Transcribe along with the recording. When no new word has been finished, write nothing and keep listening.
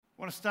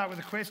I want to start with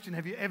a question.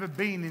 Have you ever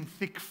been in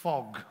thick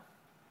fog?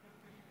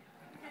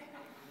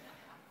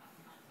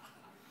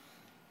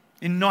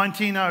 In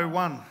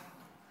 1901,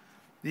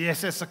 the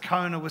SS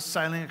Arcona was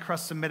sailing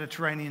across the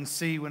Mediterranean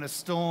Sea when a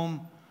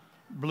storm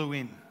blew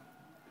in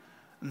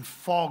and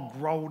fog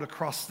rolled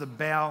across the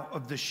bow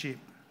of the ship.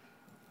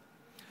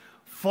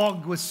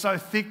 Fog was so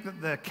thick that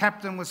the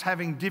captain was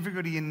having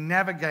difficulty in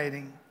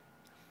navigating.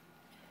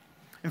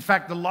 In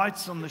fact, the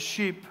lights on the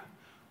ship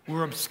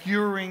were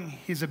obscuring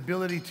his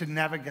ability to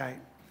navigate.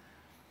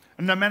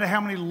 And no matter how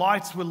many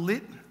lights were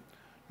lit,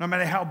 no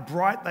matter how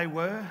bright they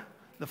were,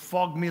 the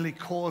fog merely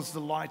caused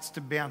the lights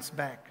to bounce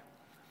back.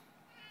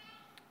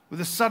 With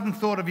a sudden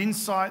thought of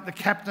insight, the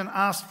captain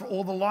asked for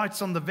all the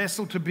lights on the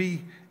vessel to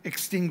be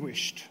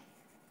extinguished.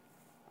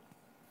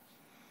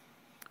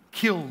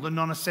 Kill the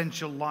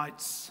non-essential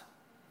lights.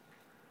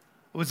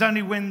 It was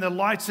only when the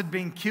lights had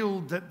been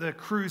killed that the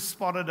crew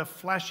spotted a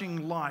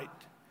flashing light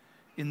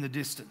in the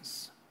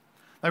distance.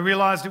 They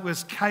realized it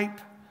was Cape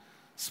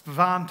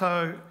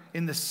Spavento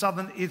in the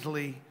southern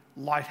Italy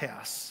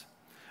lighthouse.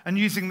 And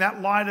using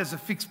that light as a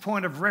fixed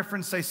point of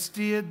reference, they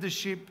steered the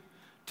ship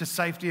to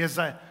safety. As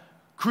the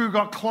crew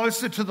got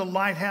closer to the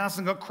lighthouse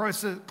and got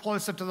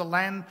closer to the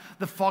land,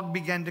 the fog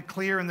began to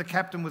clear and the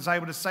captain was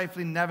able to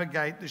safely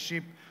navigate the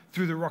ship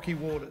through the rocky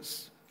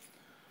waters.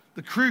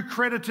 The crew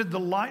credited the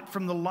light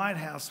from the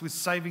lighthouse with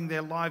saving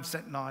their lives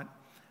that night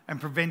and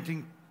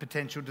preventing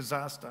potential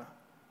disaster.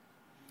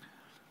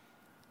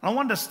 I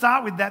wanted to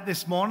start with that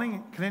this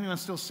morning. Can anyone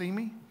still see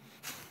me?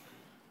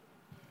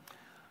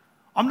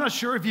 I'm not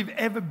sure if you've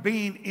ever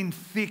been in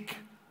thick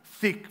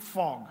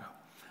fog.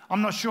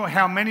 I'm not sure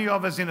how many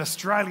of us in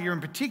Australia in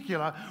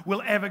particular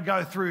will ever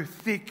go through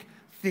thick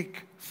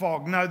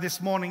fog. No, this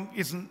morning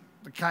isn't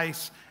the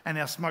case and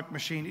our smoke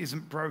machine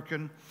isn't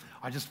broken.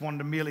 I just wanted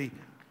to merely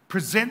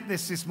present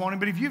this morning.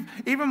 But if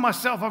even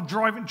myself, I've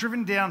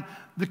driven down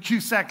the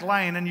Cusack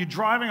Lane and you're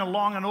driving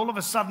along and all of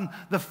a sudden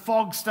the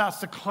fog starts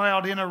to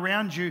cloud in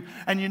around you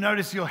and you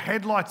notice your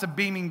headlights are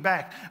beaming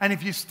back. And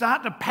if you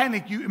start to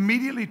panic, you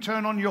immediately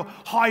turn on your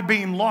high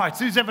beam lights.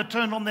 Who's ever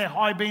turned on their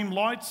high beam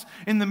lights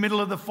in the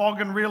middle of the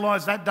fog and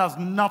realized that does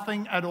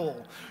nothing at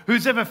all?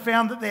 Who's ever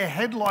found that their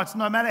headlights,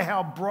 no matter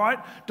how bright,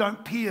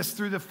 don't pierce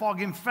through the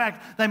fog? In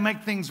fact, they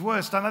make things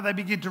worse, don't they? They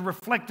begin to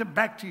reflect it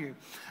back to you.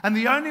 And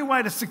the only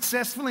way to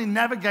successfully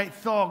navigate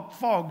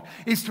fog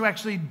is to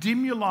actually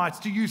dim your lights,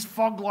 to use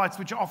fog lights,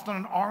 which are often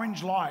an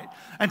orange light,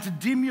 and to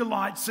dim your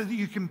lights so that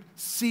you can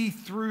see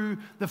through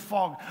the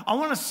fog. I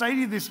want to say to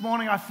you this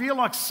morning, I feel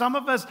like some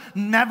of us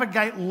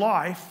navigate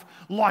life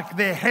like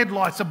their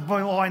headlights are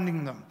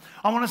blinding them.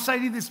 I want to say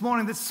to you this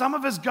morning that some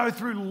of us go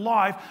through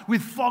life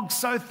with fog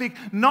so thick,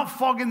 not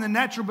fog in the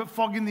natural, but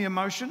fog in the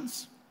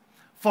emotions,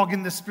 fog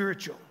in the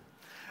spiritual.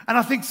 And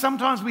I think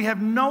sometimes we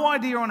have no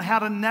idea on how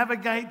to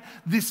navigate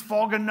this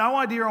fog and no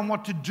idea on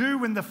what to do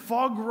when the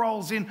fog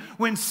rolls in,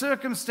 when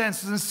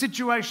circumstances and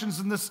situations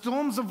and the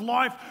storms of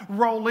life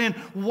roll in.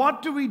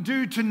 What do we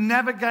do to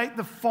navigate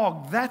the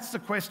fog? That's the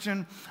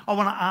question I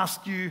want to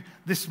ask you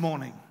this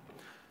morning.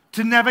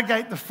 To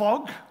navigate the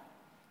fog,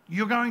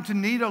 you're going to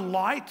need a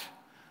light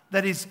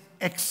that is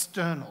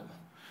external.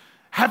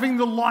 Having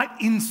the light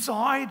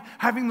inside,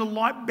 having the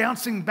light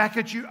bouncing back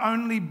at you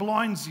only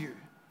blinds you.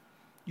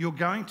 You're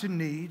going to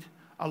need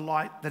a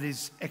light that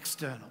is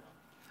external.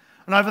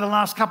 And over the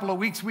last couple of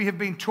weeks, we have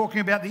been talking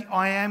about the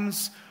I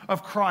ams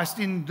of Christ.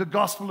 In the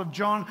Gospel of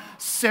John,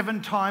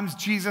 7 times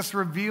Jesus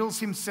reveals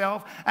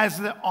himself as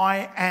the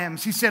I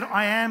ams. He said,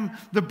 I am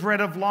the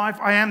bread of life.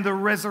 I am the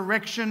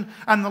resurrection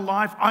and the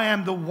life. I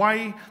am the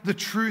way, the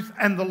truth,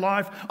 and the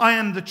life. I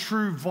am the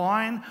true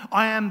vine.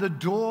 I am the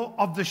door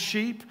of the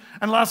sheep.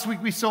 And last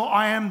week we saw,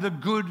 I am the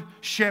good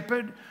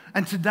shepherd.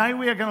 And today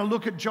we are going to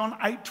look at John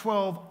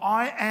 8:12.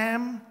 I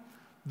am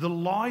the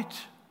light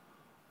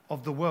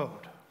of the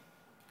world.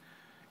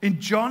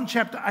 In John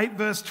chapter 8,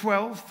 verse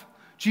 12,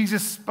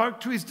 Jesus spoke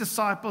to his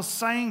disciples,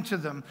 saying to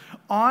them,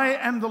 I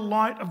am the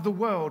light of the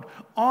world.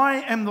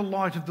 I am the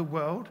light of the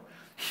world.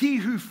 He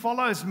who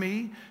follows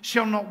me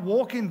shall not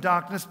walk in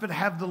darkness, but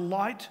have the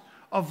light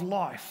of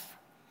life.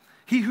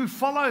 He who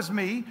follows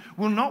me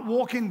will not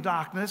walk in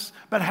darkness,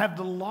 but have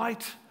the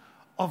light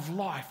of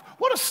life.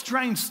 What a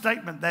strange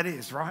statement that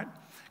is, right?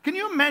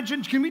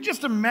 Can we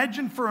just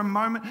imagine for a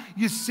moment,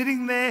 you're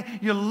sitting there,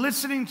 you're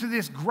listening to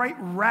this great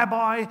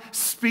rabbi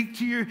speak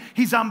to you.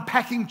 He's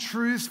unpacking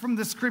truths from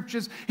the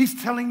scriptures.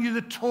 He's telling you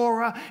the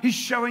Torah. He's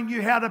showing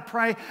you how to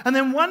pray. And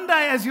then one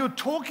day as you're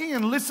talking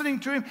and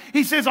listening to him,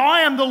 he says,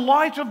 I am the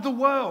light of the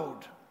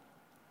world.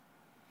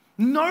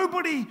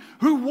 Nobody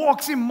who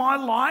walks in my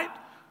light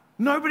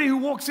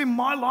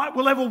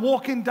will ever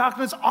walk in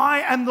darkness.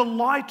 I am the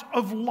light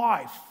of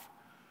life.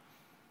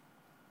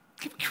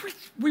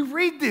 We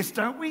read this,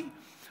 don't we?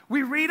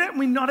 We read it and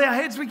we nod our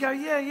heads. We go,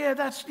 yeah,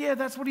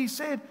 that's what he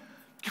said.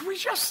 Can we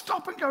just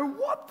stop and go,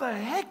 what the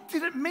heck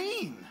did it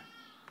mean?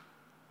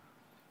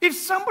 If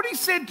somebody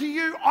said to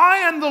you, I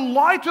am the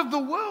light of the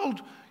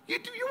world, you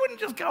wouldn't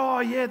just go, oh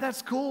yeah,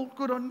 that's cool.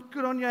 Good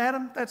on you,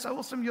 Adam. That's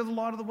awesome. You're the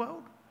light of the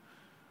world.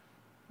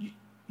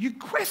 You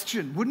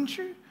question, wouldn't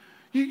you?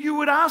 You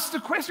would ask the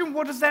question,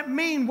 what does that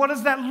mean? What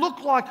does that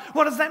look like?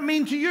 What does that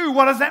mean to you?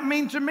 What does that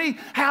mean to me?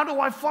 How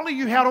do I follow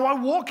you? How do I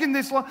walk in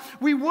this life?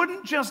 We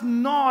wouldn't just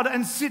nod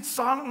and sit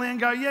silently and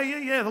go,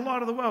 yeah, the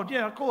light of the world.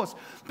 Yeah, of course.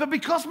 But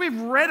because we've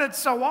read it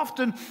so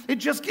often, it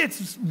just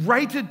gets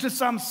rated to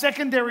some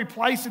secondary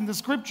place in the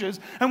scriptures,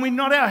 and we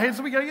nod our heads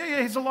and we go,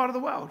 yeah, he's the light of the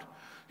world.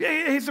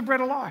 Yeah, he's the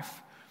bread of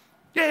life.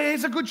 Yeah,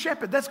 he's a good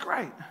shepherd. That's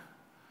great.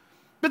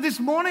 But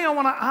this morning, I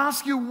want to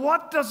ask you,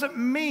 what does it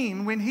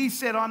mean when he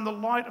said, I'm the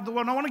light of the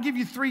world? And I want to give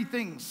you 3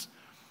 things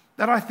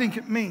that I think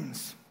it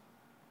means.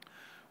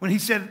 When he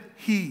said,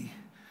 he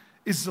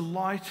is the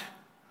light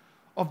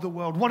of the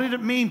world. What did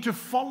it mean to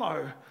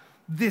follow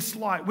this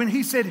light? When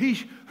he said,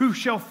 he who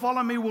shall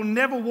follow me will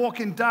never walk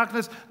in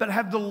darkness, but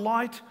have the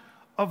light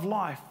of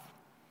life.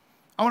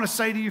 I want to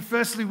say to you,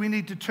 firstly, we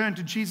need to turn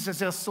to Jesus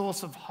as our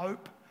source of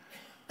hope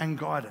and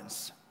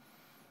guidance.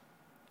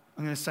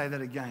 I'm going to say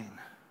that again.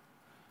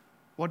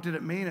 What did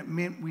it mean? It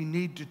meant we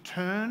need to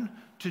turn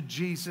to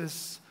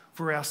Jesus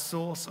for our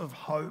source of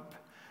hope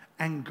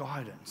and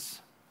guidance.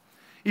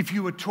 If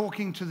you were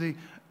talking to the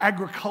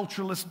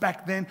agriculturalists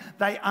back then,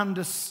 they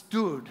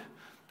understood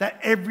that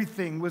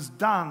everything was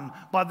done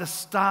by the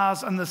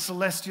stars and the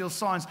celestial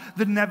signs.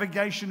 The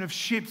navigation of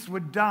ships were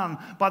done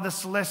by the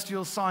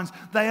celestial signs.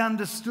 They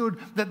understood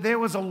that there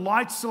was a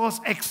light source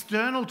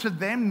external to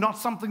them, not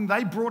something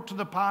they brought to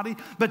the party,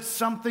 but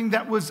something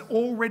that was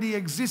already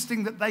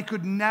existing that they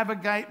could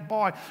navigate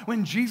by.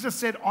 When Jesus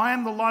said, I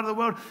am the light of the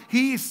world,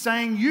 he is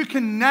saying you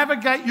can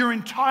navigate your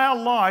entire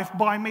life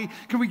by me.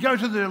 Can we go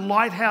to the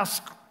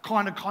lighthouse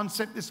kind of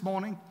concept this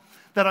morning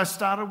that I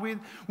started with?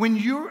 When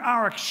you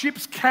are a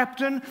ship's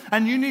captain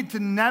and you need to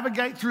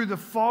navigate through the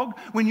fog,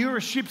 when you're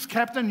a ship's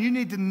captain, you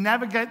need to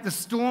navigate the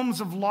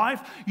storms of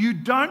life. You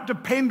don't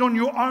depend on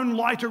your own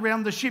light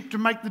around the ship to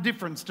make the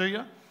difference, do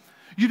you?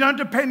 You don't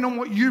depend on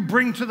what you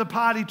bring to the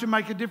party to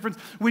make a difference.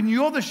 When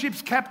you're the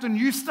ship's captain,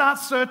 you start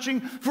searching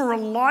for a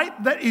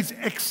light that is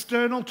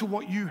external to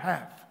what you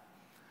have.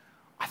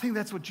 I think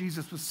that's what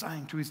Jesus was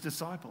saying to his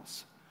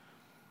disciples.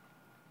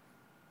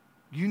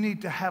 You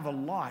need to have a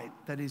light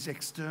that is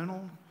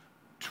external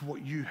to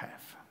what you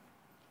have.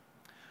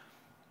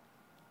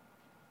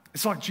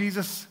 It's like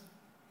Jesus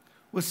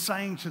was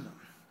saying to them,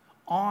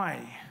 I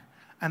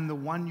am the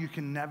one you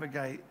can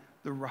navigate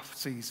the rough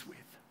seas with.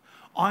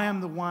 I am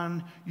the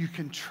one you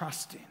can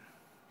trust in.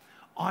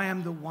 I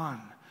am the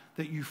one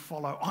that you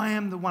follow. I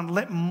am the one.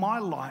 Let my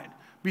light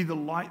be the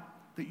light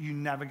that you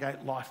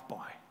navigate life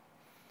by.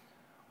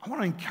 I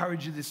want to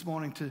encourage you this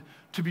morning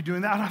to be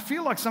doing that. And I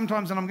feel like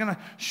sometimes, and I'm going to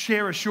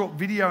share a short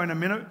video in a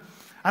minute,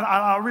 and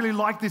I really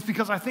like this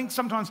because I think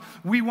sometimes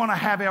we want to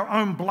have our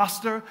own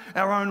bluster,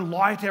 our own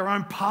light, our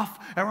own puff,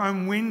 our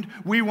own wind.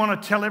 We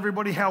want to tell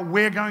everybody how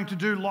we're going to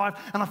do life.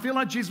 And I feel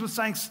like Jesus was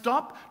saying,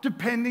 stop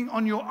depending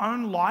on your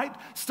own light.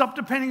 Stop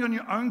depending on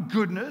your own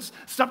goodness.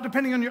 Stop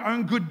depending on your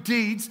own good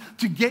deeds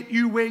to get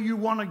you where you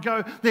want to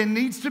go. There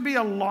needs to be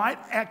a light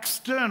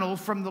external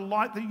from the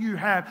light that you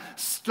have.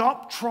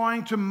 Stop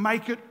trying to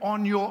make it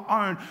on your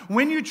own.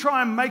 When you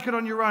try and make it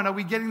on your own, are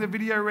we getting the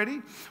video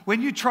ready?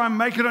 When you try and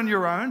make it on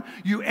your own,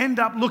 you end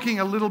up looking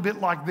a little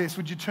bit like this.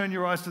 Would you turn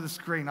your eyes to the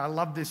screen? I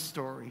love this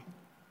story.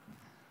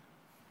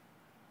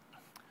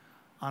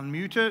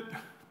 Unmute it,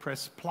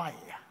 press play.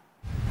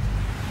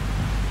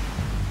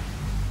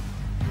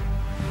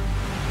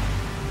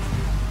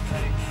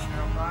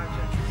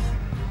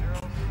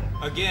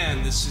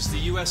 Again, this is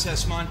the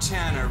USS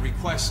Montana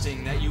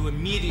requesting that you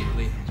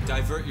immediately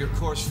divert your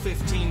course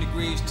 15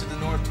 degrees to the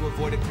north to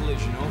avoid a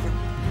collision. Over.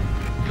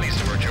 Please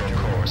divert your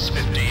course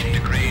 15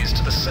 degrees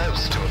to the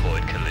south to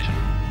avoid collision.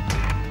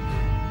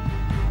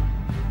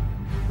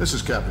 This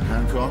is Captain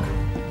Hancock.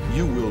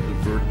 You will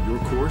divert your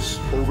course.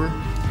 Over.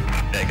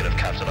 Negative,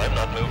 Captain. I'm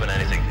not moving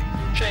anything.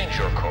 Change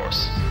your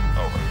course.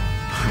 Over.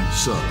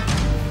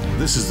 Son,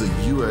 this is the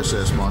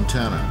USS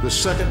Montana, the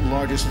second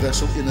largest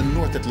vessel in the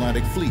North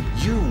Atlantic Fleet.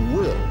 You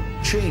will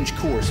change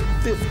course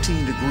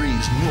 15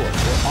 degrees north,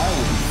 or I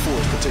will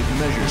be forced to take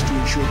measures to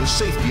ensure the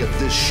safety of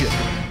this ship.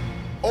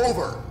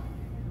 Over.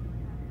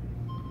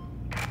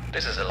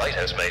 This is a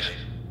lighthouse, mate.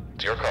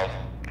 It's your call.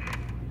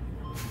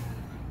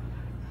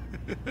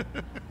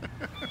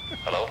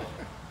 Hello,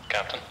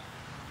 Captain?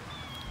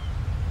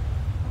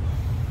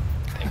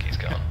 I think he's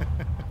gone.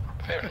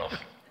 Fair enough.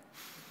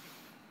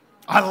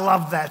 I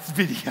love that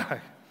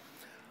video.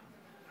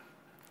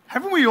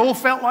 Haven't we all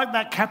felt like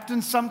that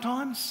captain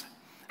sometimes?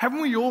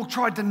 Haven't we all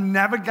tried to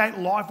navigate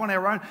life on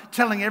our own,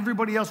 telling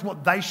everybody else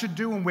what they should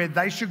do and where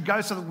they should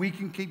go so that we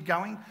can keep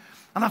going?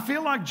 And I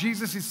feel like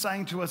Jesus is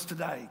saying to us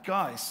today,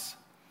 guys,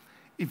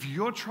 if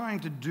you're trying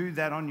to do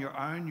that on your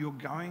own, you're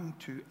going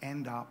to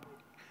end up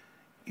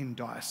in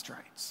dire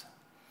straits.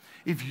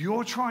 If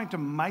you're trying to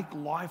make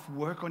life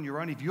work on your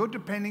own, if you're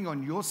depending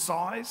on your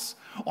size,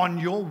 on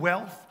your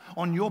wealth,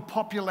 on your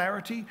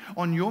popularity,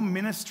 on your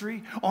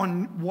ministry,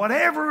 on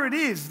whatever it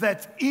is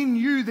that's in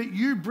you that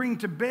you bring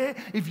to bear,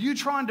 if you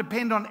try and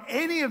depend on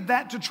any of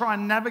that to try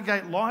and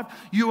navigate life,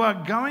 you are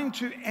going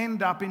to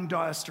end up in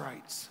dire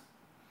straits.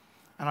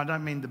 And I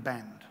don't mean the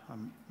band. I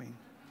mean,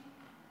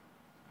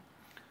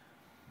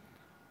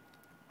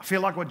 I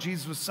feel like what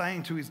Jesus was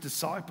saying to his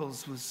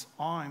disciples was,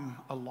 I'm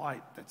a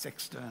light that's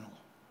external.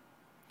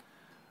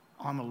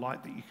 I'm a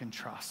light that you can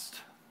trust.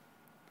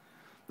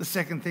 The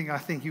second thing I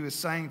think he was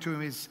saying to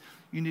him is,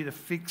 you need a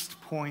fixed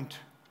point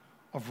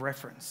of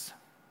reference.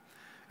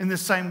 In the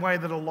same way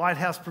that a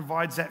lighthouse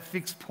provides that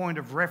fixed point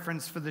of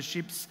reference for the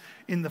ships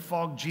in the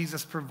fog,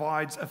 Jesus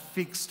provides a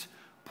fixed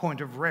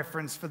point of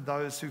reference for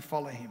those who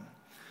follow him.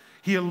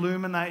 He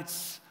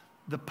illuminates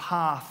the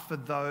path for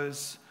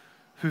those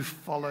who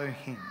follow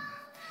him.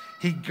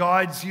 He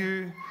guides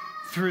you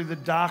through the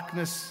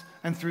darkness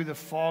and through the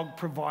fog,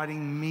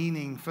 providing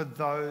meaning for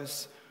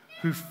those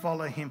who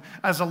follow him.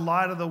 As a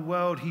light of the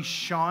world, he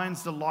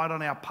shines the light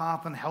on our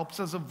path and helps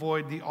us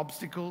avoid the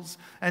obstacles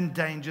and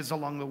dangers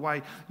along the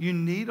way. You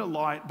need a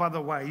light, by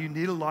the way, you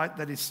need a light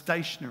that is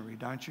stationary,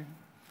 don't you?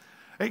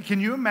 Can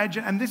you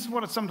imagine? And this is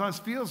what it sometimes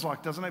feels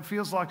like, doesn't it? It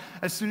feels like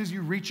as soon as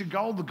you reach a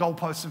goal, the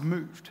goalposts have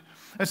moved.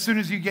 As soon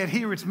as you get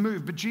here, it's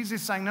moved. But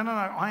Jesus is saying, no,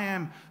 I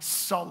am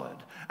solid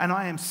and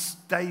I am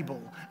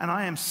stable and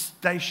I am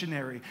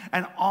stationary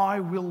and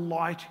I will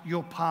light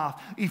your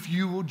path. If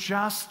you will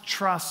just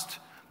trust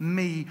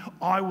me,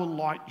 I will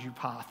light your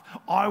path.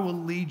 I will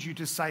lead you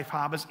to safe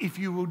harbors if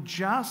you will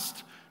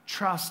just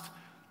trust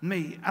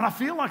me. And I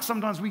feel like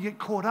sometimes we get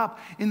caught up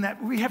in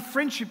that. We have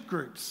friendship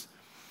groups.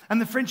 And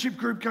the friendship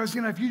group goes,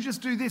 if you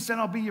just do this, then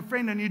I'll be your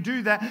friend. And you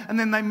do that, and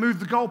then they move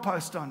the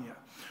goalpost on you.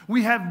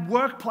 We have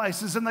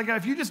workplaces, and they go,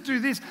 if you just do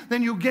this,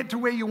 then you'll get to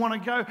where you want to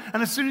go.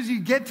 And as soon as you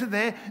get to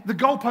there, the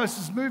goalpost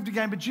has moved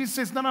again. But Jesus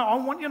says, no, I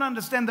want you to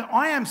understand that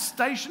I am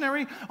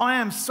stationary. I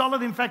am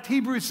solid. In fact,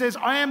 Hebrews says,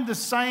 I am the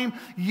same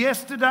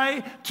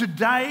yesterday,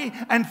 today,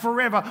 and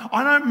forever.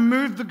 I don't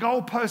move the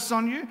goalposts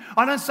on you.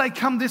 I don't say,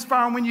 come this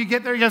far, and when you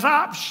get there, he goes,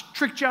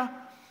 tricked you.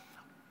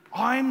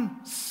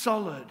 I'm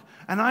solid.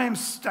 And I am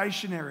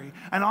stationary,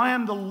 and I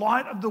am the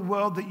light of the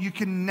world that you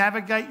can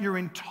navigate your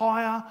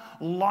entire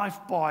life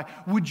by.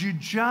 Would you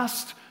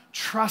just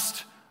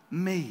trust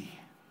me?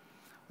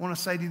 I want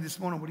to say to you this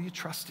morning, what are you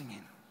trusting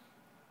in?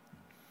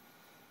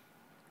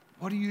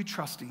 What are you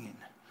trusting in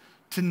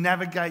to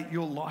navigate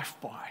your life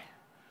by?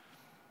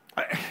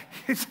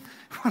 It's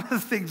one of the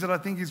things that I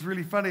think is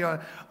really funny. I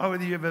don't know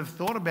whether you ever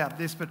thought about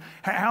this, but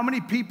how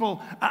many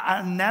people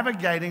are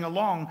navigating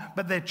along,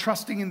 but they're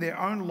trusting in their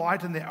own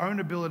light and their own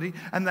ability,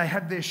 and they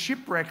have their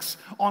shipwrecks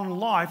on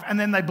life, and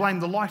then they blame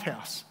the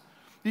lighthouse.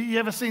 You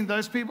ever seen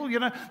those people?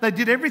 They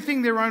did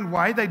everything their own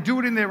way. They do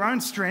it in their own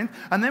strength.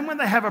 And then when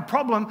they have a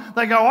problem,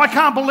 they go, I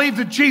can't believe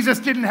that Jesus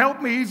didn't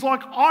help me. He's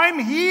like, I'm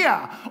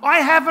here.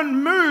 I haven't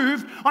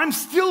moved. I'm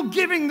still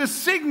giving the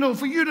signal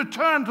for you to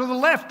turn to the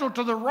left or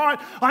to the right.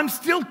 I'm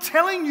still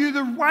telling you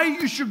the way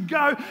you should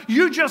go.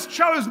 You just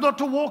chose not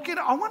to walk in.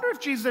 I wonder if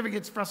Jesus ever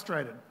gets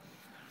frustrated.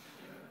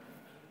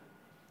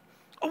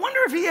 I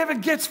wonder if he ever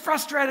gets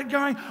frustrated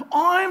going,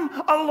 I'm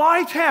a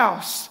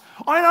lighthouse.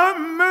 I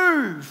don't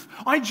move.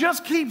 I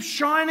just keep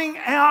shining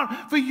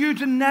out for you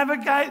to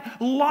navigate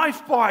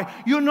life by.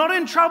 You're not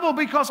in trouble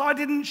because I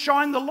didn't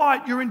shine the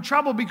light. You're in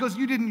trouble because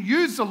you didn't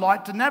use the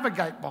light to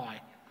navigate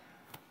by.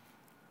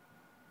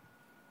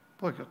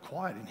 Boy, it got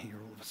quiet in here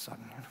all of a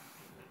sudden.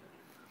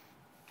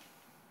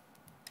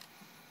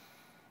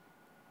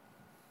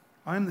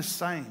 I am the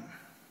same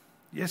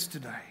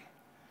yesterday,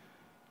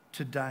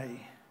 today,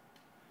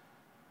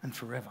 and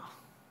forever.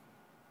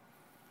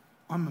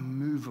 I'm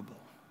immovable.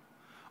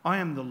 I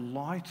am the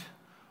light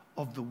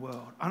of the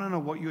world. I don't know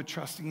what you're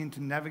trusting in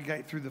to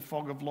navigate through the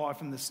fog of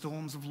life and the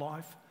storms of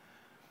life,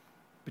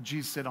 but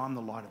Jesus said, I'm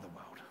the light of the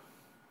world.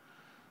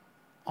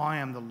 I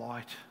am the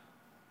light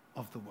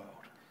of the world.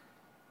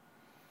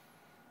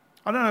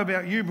 I don't know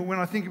about you, but when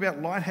I think about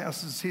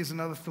lighthouses, here's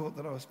another thought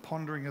that I was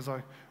pondering as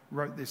I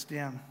wrote this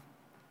down.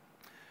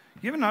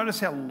 You ever notice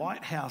how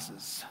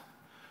lighthouses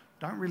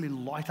don't really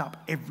light up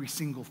every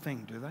single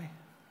thing, do they?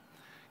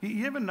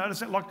 You ever notice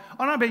that? Like, I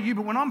don't know about you,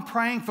 but when I'm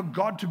praying for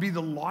God to be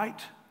the light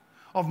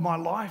of my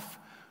life,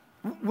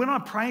 when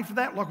I'm praying for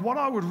that, like what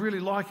I would really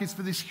like is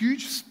for this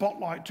huge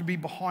spotlight to be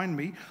behind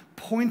me,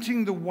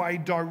 pointing the way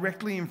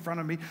directly in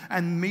front of me,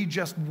 and me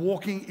just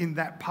walking in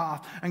that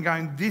path and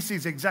going, this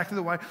is exactly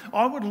the way.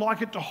 I would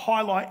like it to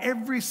highlight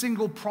every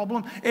single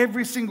problem,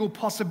 every single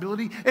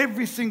possibility,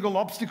 every single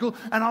obstacle,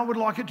 and I would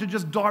like it to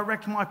just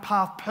direct my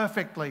path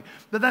perfectly.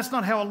 But that's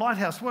not how a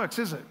lighthouse works,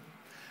 is it?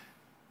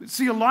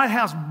 See, a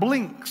lighthouse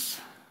blinks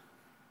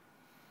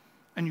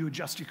and you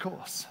adjust your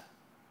course.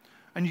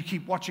 And you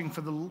keep watching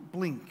for the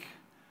blink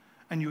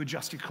and you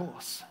adjust your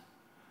course.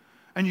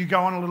 And you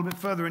go on a little bit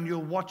further and you're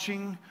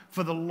watching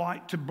for the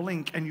light to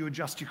blink and you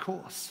adjust your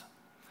course.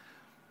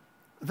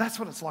 That's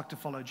what it's like to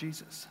follow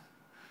Jesus.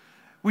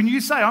 When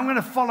you say, I'm going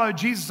to follow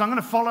Jesus, I'm going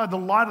to follow the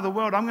light of the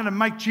world, I'm going to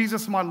make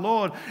Jesus my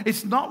Lord,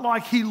 it's not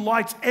like he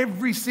lights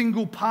every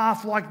single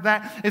path like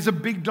that as a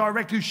big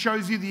director who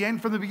shows you the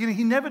end from the beginning.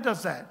 He never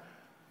does that.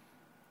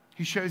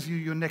 He shows you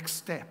your next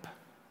step.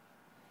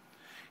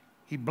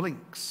 He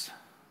blinks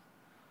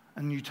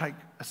and you take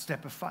a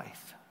step of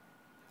faith.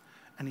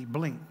 And he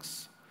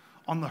blinks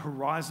on the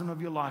horizon of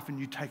your life and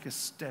you take a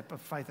step of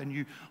faith and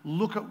you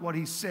look at what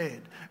he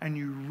said and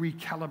you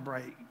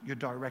recalibrate your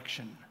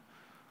direction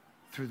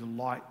through the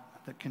light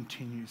that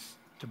continues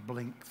to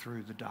blink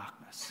through the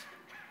darkness.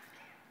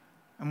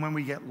 And when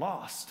we get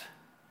lost,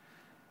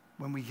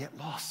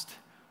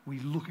 we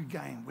look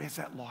again. Where's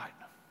that light?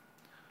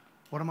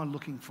 What am I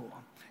looking for?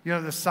 You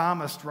know, the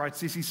psalmist writes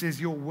this. He says,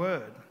 your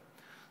word,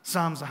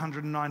 Psalms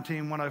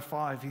 119,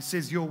 105, he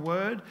says, your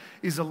word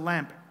is a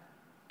lamp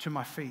to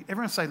my feet.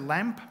 Everyone say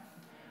lamp.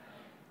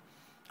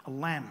 A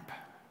lamp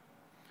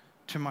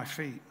to my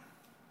feet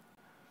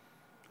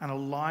and a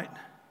light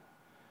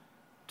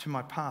to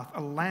my path.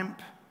 A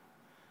lamp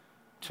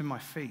to my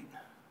feet.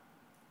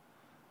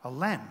 A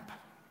lamp.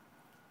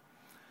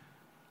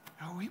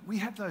 Oh, we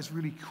have those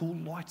really cool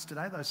lights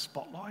today, those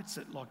spotlights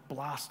that like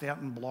blast out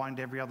and blind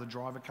every other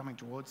driver coming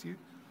towards you.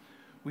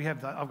 We have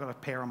that. I've got a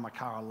pair on my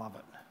car. I love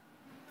it.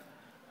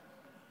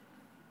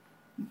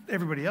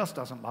 Everybody else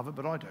doesn't love it,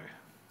 but I do.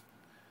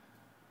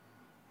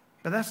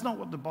 But that's not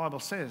what the Bible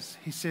says.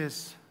 He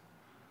says,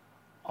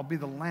 I'll be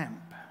the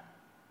lamp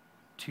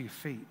to your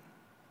feet.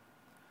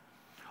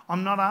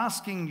 I'm not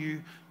asking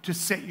you to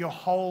set your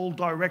whole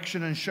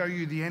direction and show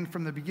you the end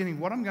from the beginning.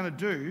 What I'm going to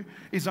do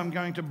is I'm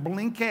going to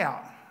blink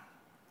out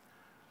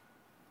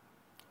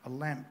a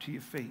lamp to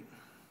your feet.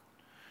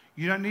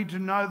 You don't need to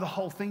know the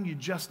whole thing. You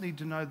just need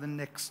to know the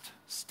next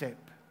step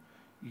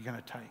you're going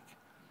to take.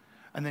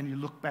 And then you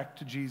look back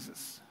to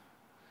Jesus.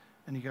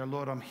 And you go,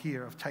 Lord, I'm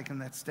here. I've taken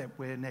that step.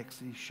 Where next?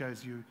 And he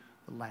shows you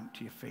the lamp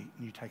to your feet.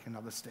 And you take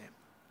another step.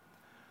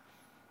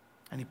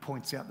 And he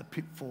points out the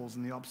pitfalls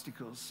and the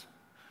obstacles.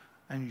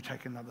 And you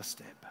take another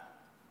step.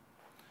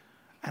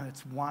 And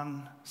it's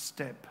one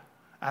step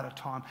at a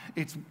time.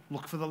 It's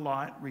look for the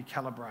light,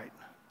 recalibrate.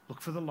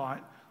 Look for the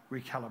light,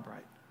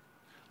 recalibrate.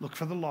 Look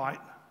for the light,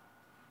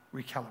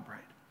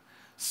 recalibrate.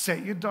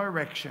 Set your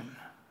direction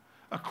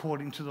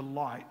according to the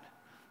light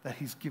that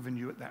he's given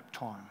you at that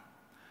time.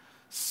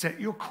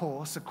 Set your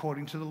course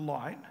according to the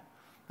light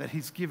that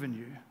he's given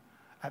you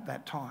at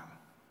that time.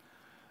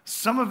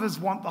 Some of us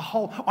want the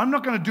whole, I'm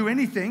not going to do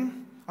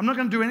anything. I'm not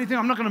going to do anything.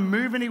 I'm not going to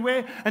move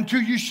anywhere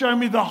until you show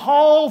me the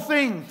whole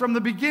thing from the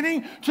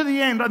beginning to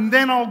the end, and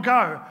then I'll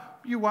go.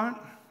 You won't.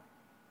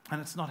 And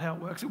it's not how it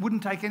works. It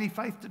wouldn't take any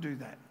faith to do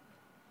that.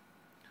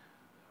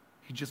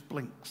 He just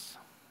blinks.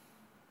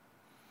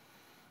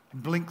 He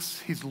blinks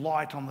his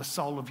light on the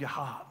soul of your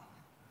heart.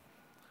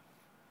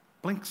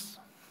 Blinks.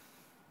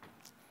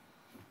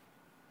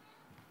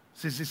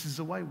 Says, this is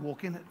the way,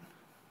 walk in it.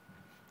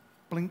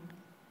 Blink.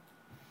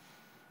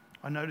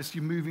 I notice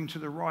you're moving to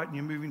the right and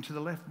you're moving to the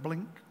left.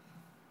 Blink.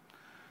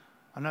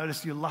 I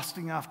notice you're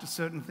lusting after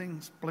certain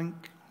things.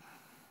 Blink.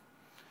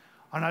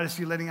 I notice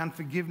you're letting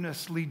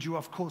unforgiveness lead you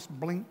off course.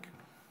 Blink.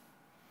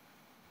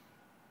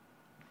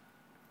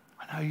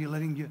 I know you're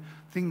letting your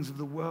things of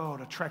the world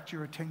attract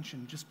your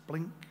attention. Just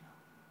blink.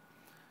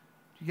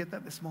 Did you get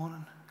that this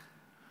morning?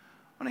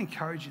 I want to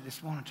encourage you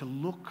this morning to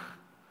look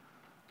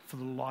for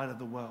the light of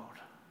the world.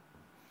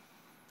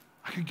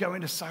 I could go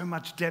into so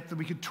much depth and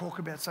we could talk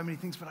about so many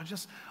things, but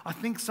I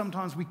think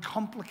sometimes we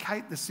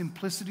complicate the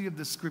simplicity of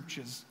the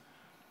scriptures.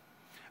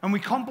 And we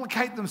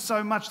complicate them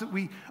so much that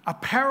we are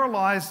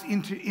paralyzed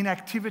into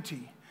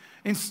inactivity.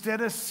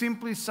 Instead of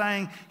simply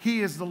saying,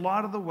 he is the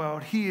light of the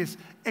world, he is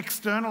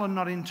external and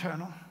not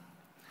internal.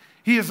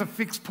 He is a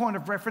fixed point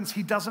of reference,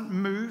 he doesn't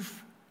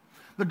move.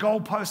 The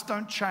goalposts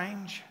don't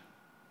change.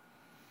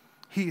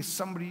 He is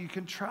somebody you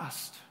can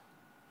trust.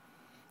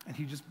 And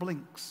he just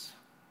blinks.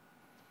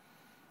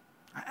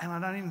 And I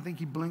don't even think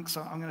he blinks.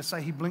 I'm going to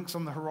say he blinks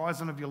on the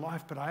horizon of your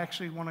life, but I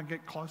actually want to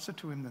get closer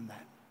to him than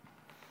that.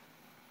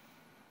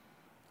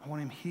 I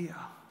want him here.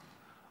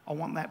 I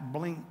want that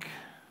blink,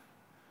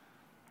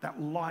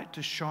 that light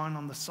to shine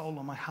on the soul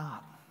of my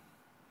heart.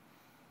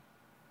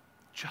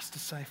 Just to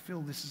say, Phil,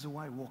 this is the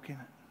way, walk in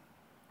it.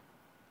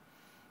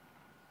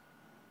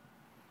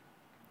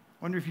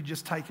 I wonder if you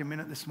just take a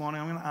minute this morning.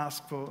 I'm going to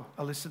ask for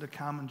Alyssa to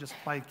come and just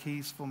play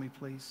keys for me,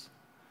 please.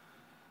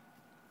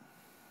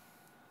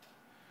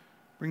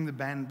 Bring the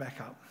band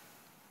back up.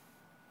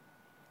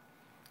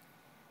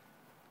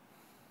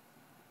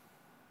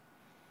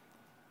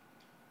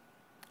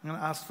 I'm going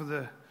to ask for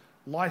the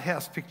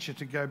lighthouse picture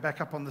to go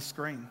back up on the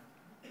screen.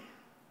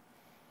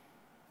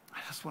 I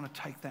just want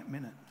to take that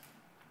minute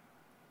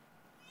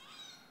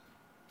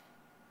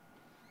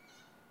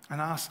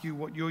and ask you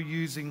what you're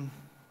using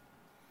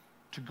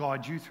to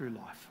guide you through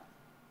life.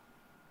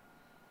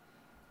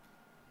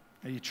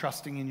 Are you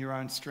trusting in your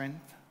own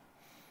strength?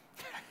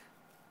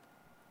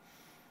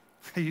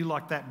 Are you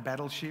like that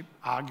battleship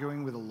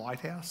arguing with a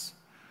lighthouse?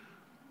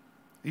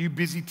 Are you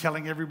busy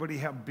telling everybody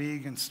how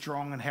big and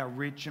strong and how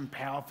rich and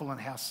powerful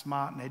and how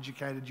smart and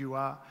educated you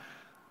are?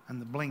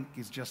 And the blink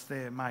is just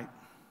there, mate.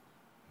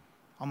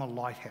 I'm a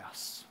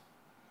lighthouse.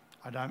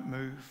 I don't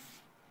move.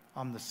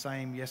 I'm the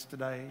same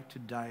yesterday,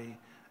 today,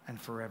 and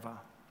forever.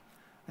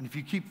 And if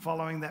you keep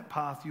following that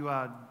path, you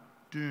are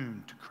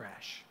doomed to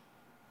crash.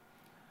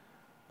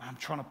 I'm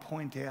trying to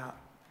point out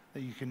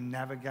that you can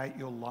navigate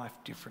your life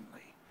differently.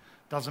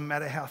 Doesn't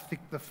matter how thick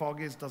the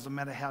fog is, doesn't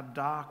matter how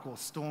dark or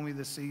stormy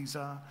the seas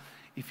are.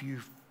 If you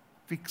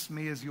fix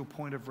me as your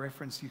point of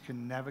reference, you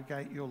can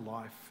navigate your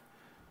life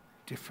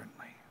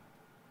differently.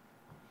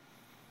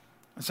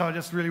 And so I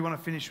just really want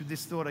to finish with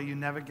this thought. Are you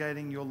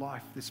navigating your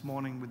life this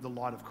morning with the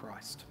light of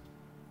Christ?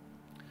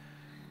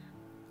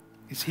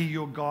 Is he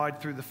your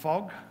guide through the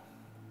fog?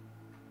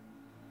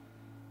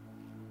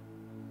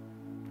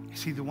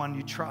 Is he the one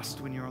you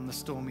trust when you're on the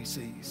stormy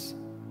seas?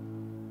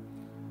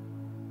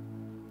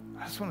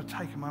 I just want to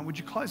take a moment. Would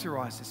you close your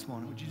eyes this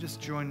morning? Would you just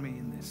join me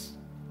in this?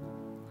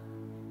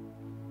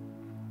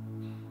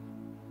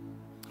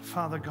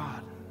 Father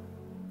God,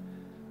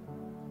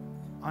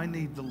 I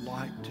need the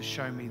light to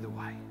show me the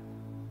way.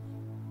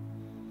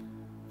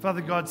 Father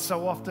God,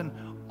 so often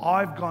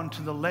I've gone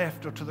to the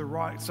left or to the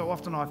right. So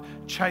often I've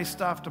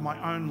chased after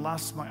my own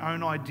lusts, my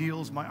own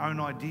ideals, my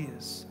own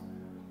ideas.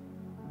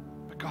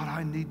 But God,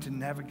 I need to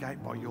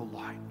navigate by your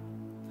light.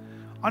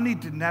 I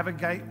need to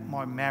navigate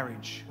my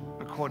marriage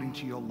according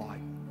to your light.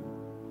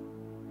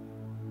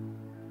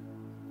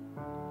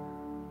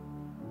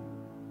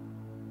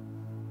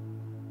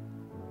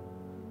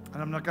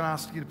 And I'm not going to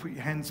ask you to put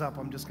your hands up.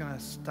 I'm just going to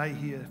stay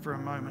here for a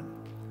moment.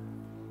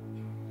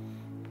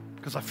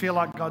 Because I feel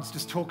like God's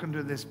just talking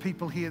to there's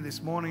people here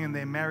this morning and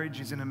their marriage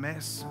is in a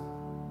mess.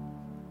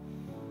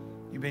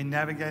 You've been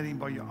navigating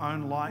by your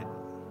own light,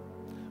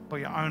 by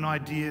your own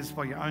ideas,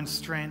 by your own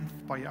strength,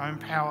 by your own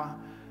power.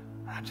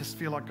 I just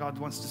feel like God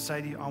wants to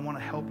say to you, I want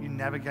to help you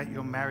navigate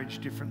your marriage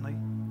differently.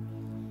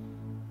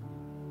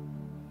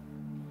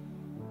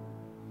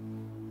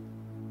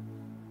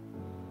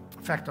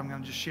 In fact, I'm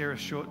going to just share a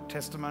short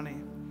testimony.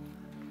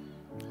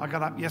 I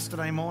got up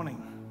yesterday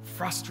morning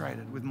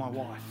frustrated with my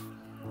wife.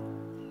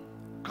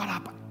 Got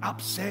up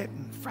upset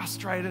and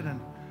frustrated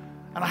and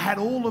I had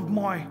all of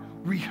my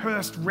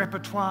rehearsed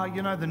repertoire,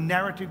 you know, the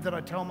narrative that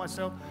I tell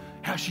myself,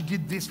 how she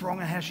did this wrong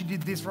and how she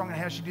did this wrong and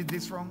how she did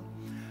this wrong.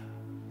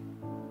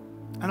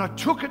 And I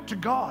took it to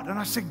God and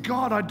I said,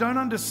 God, I don't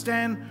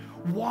understand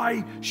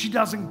why she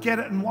doesn't get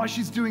it and why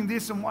she's doing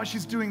this and why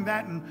she's doing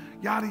that and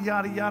yada,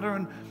 yada,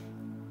 yada.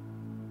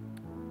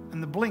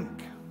 And the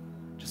blink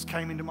just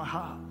came into my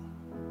heart.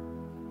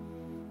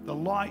 The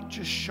light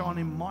just shone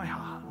in my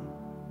heart.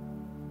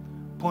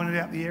 Pointed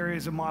out the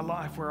areas of my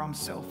life where I'm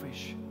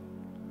selfish.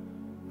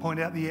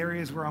 Pointed out the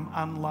areas where I'm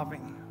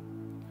unloving.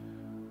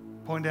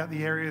 Pointed out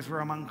the areas where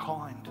I'm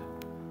unkind.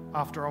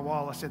 After a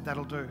while, I said,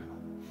 that'll do.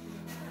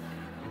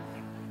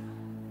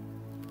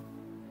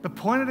 But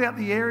pointed out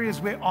the areas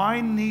where I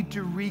need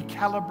to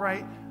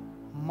recalibrate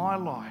my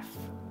life.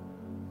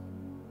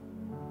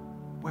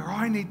 Where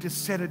I need to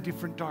set a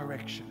different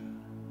direction.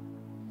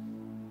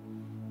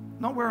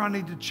 Not where I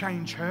need to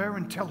change her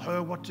and tell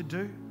her what to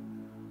do.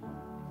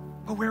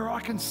 But where I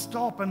can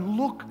stop and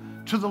look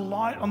to the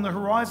light on the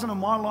horizon of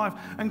my life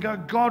and go,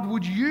 God,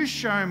 would you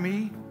show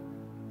me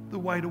the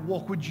way to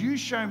walk? Would you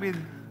show me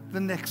the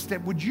next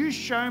step? Would you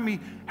show me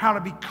how to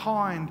be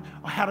kind,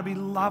 or how to be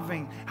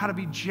loving, how to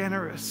be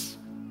generous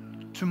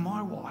to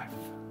my wife?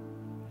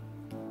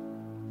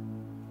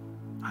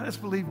 I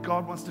just believe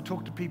God wants to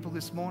talk to people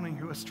this morning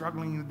who are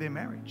struggling with their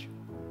marriage.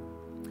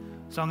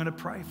 So I'm going to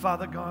pray.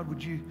 Father God,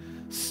 would you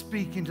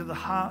speak into the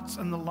hearts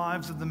and the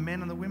lives of the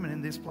men and the women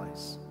in this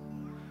place?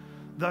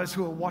 Those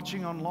who are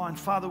watching online,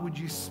 Father, would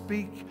you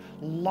speak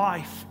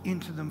life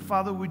into them?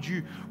 Father, would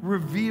you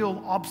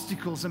reveal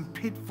obstacles and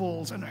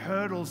pitfalls and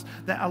hurdles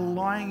that are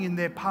lying in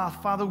their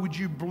path? Father, would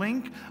you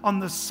blink on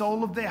the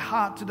soul of their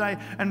heart today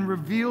and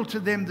reveal to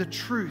them the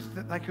truth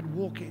that they could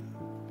walk in?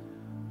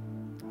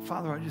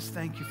 Father, I just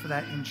thank you for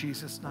that in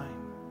Jesus'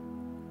 name.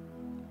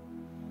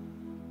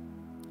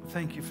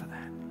 Thank you for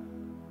that.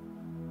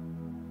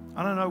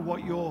 I don't know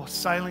what you're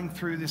sailing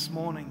through this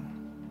morning.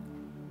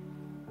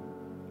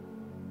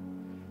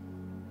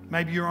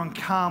 Maybe you're on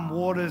calm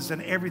waters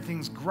and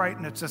everything's great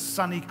and it's a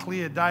sunny,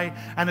 clear day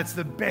and it's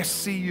the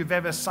best sea you've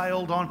ever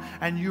sailed on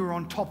and you're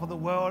on top of the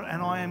world,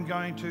 and I am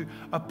going to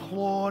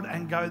applaud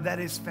and go, that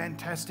is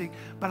fantastic.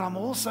 But I'm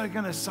also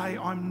going to say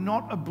I'm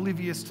not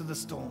oblivious to the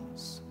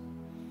storms.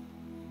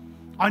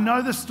 I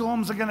know the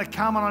storms are going to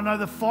come and I know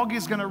the fog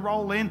is going to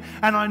roll in,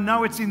 and I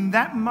know it's in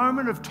that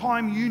moment of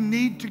time you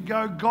need to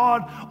go,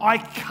 God, I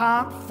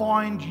can't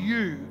find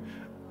you.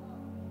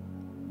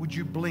 Would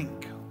you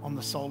blink on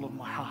the soul of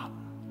my heart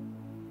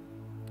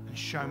and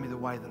show me the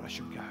way that I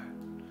should go?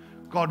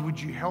 God, would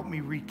you help me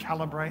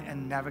recalibrate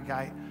and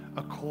navigate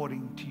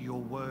according to your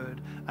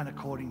word and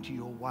according to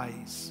your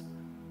ways?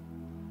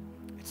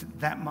 It's at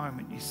that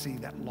moment you see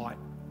that light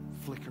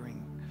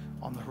flickering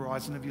on the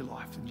horizon of your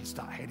life and you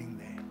start heading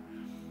there.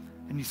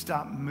 And you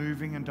start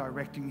moving and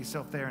directing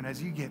yourself there. And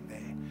as you get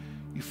there,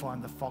 you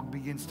find the fog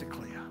begins to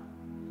clear.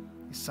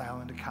 You sail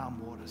into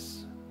calm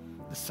waters,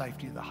 the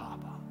safety of the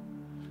harbour.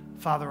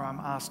 Father, I'm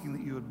asking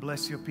that you would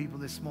bless your people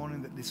this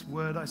morning, that this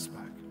word I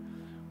spoke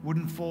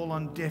wouldn't fall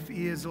on deaf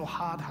ears or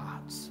hard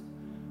hearts,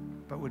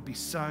 but would be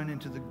sown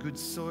into the good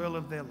soil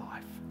of their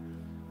life,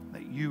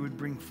 that you would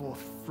bring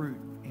forth fruit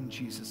in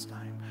Jesus'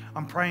 name.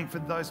 I'm praying for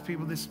those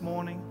people this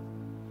morning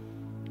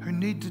who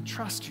need to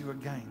trust you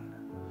again.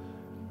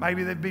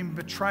 Maybe they've been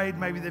betrayed,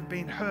 maybe they've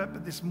been hurt,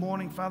 but this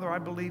morning, Father, I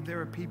believe there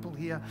are people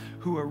here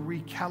who are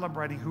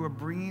recalibrating, who are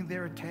bringing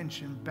their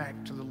attention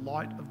back to the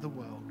light of the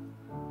world.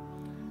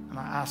 And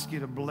I ask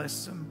you to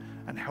bless them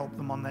and help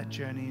them on that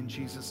journey in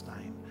Jesus'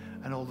 name.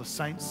 And all the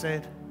saints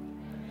said,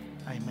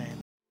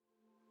 amen.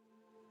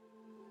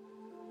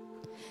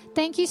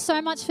 Thank you so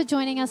much for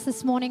joining us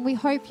this morning. We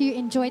hope you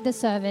enjoyed the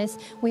service.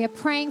 We are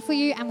praying for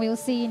you, and we will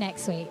see you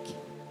next week.